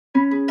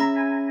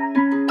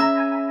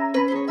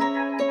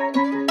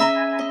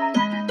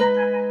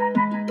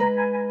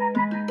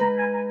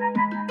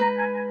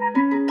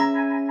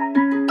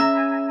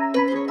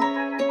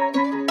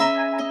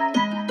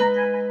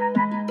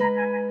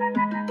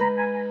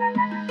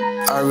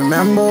I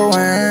remember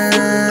when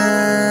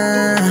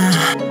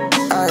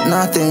I had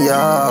nothing,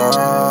 yeah.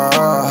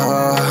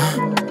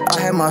 I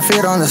had my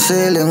feet on the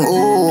ceiling,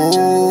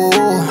 ooh.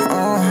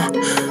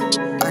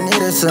 I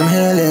needed some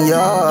healing,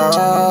 yeah.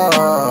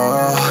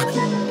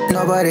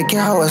 Nobody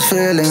cared how I was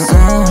feeling,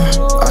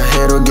 I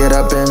had to get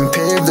up and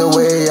pave the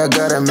way. I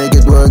gotta make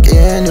it work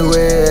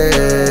anyway.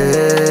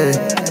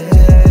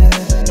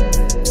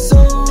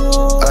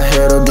 I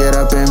had to get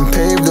up and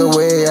pave the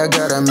way. I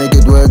gotta make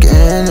it work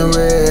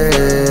anyway.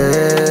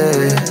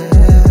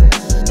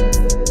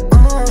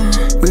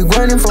 We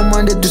grinding from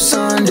Monday to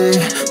Sunday.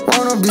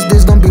 One of these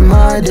days gonna be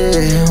my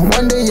day.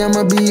 One day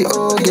I'ma be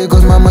okay,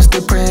 cause mama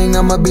stay praying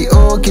I'ma be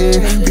okay.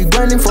 We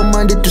grinding from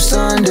Monday to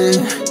Sunday.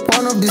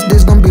 One of these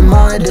days gonna be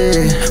my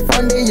day.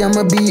 One day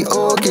I'ma be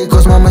okay,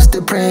 cause mama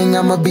stay praying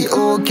I'ma be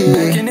okay.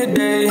 Back in the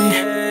day,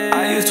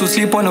 I used to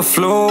sleep on the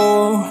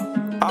floor.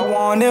 I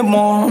wanted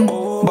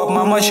more, but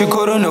mama she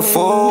couldn't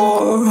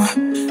afford.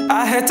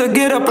 I had to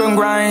get up and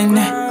grind.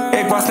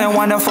 It wasn't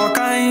one of a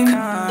kind.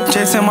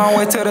 Chasing my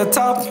way to the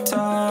top.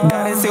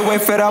 Gotta see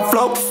wait for that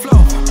flop.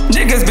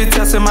 Niggas be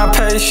testing my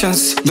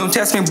patience. Don't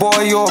test me,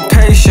 boy, you're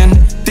patient.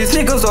 These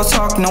niggas don't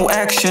talk, no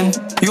action.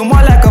 You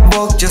more like a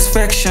book, just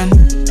fiction.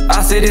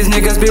 I say these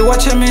niggas be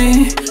watching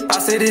me. I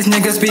say these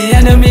niggas be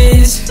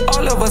enemies.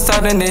 All of a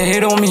sudden they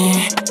hate on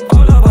me.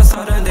 All of a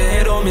sudden they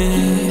hate on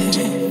me.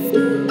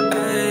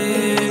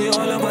 Ay,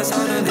 all of a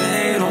sudden they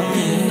hate on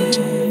me.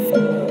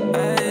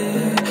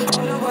 Ay,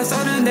 all of a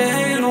sudden they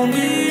hate on me.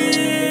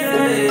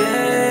 Ay,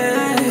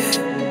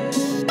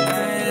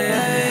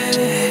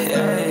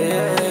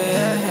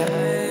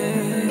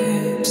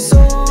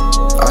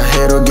 I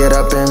had to get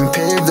up and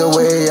pave the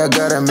way. I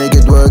gotta make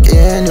it work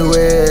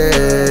anyway.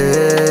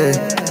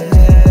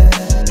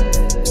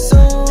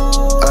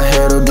 I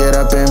had to get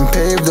up and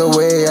pave the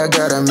way. I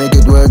gotta make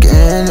it work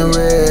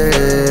anyway.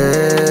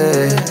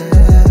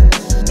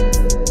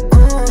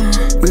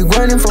 We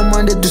grinding from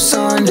Monday to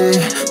Sunday.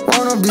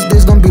 One of these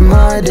days gonna be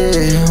my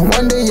day.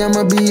 One day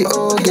I'ma be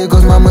okay,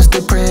 cause mama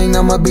stay praying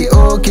I'ma be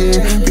okay.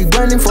 We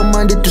grinding from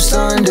Monday to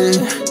Sunday.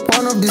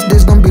 One of these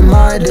days gonna be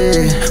my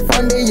day.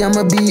 One day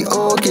I'ma be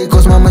okay,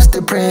 cause mama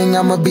stay praying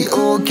I'ma be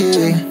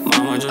okay.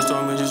 Mama just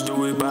told me just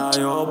do it by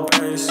your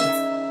pace.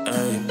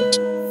 Ay.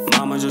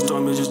 Mama just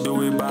told me just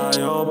do it by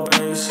your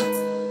pace.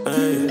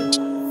 Ay.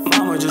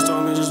 Mama just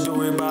told me just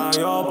do it by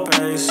your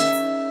pace.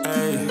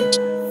 Ay.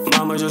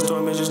 Mama just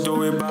told me just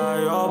do it by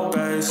your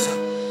pace.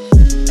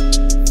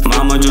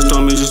 Mama just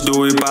told me just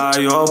do it by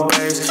your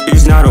pace.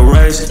 It's not a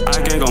race,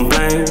 I can't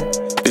complain.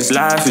 This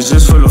life is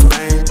just full of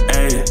pain.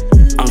 Ay.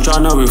 I'm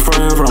tryna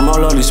refrain from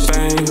all of this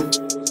pain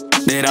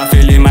that I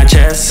feel in my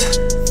chest.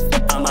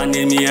 I'ma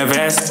need me a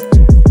vest.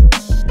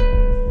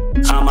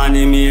 I'ma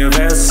need me a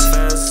vest.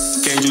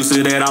 Can't you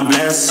see that I'm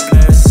blessed?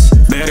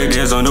 Better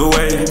days on the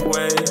way.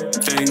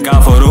 Thank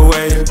God for the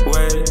way.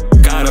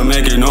 Gotta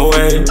make it no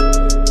way.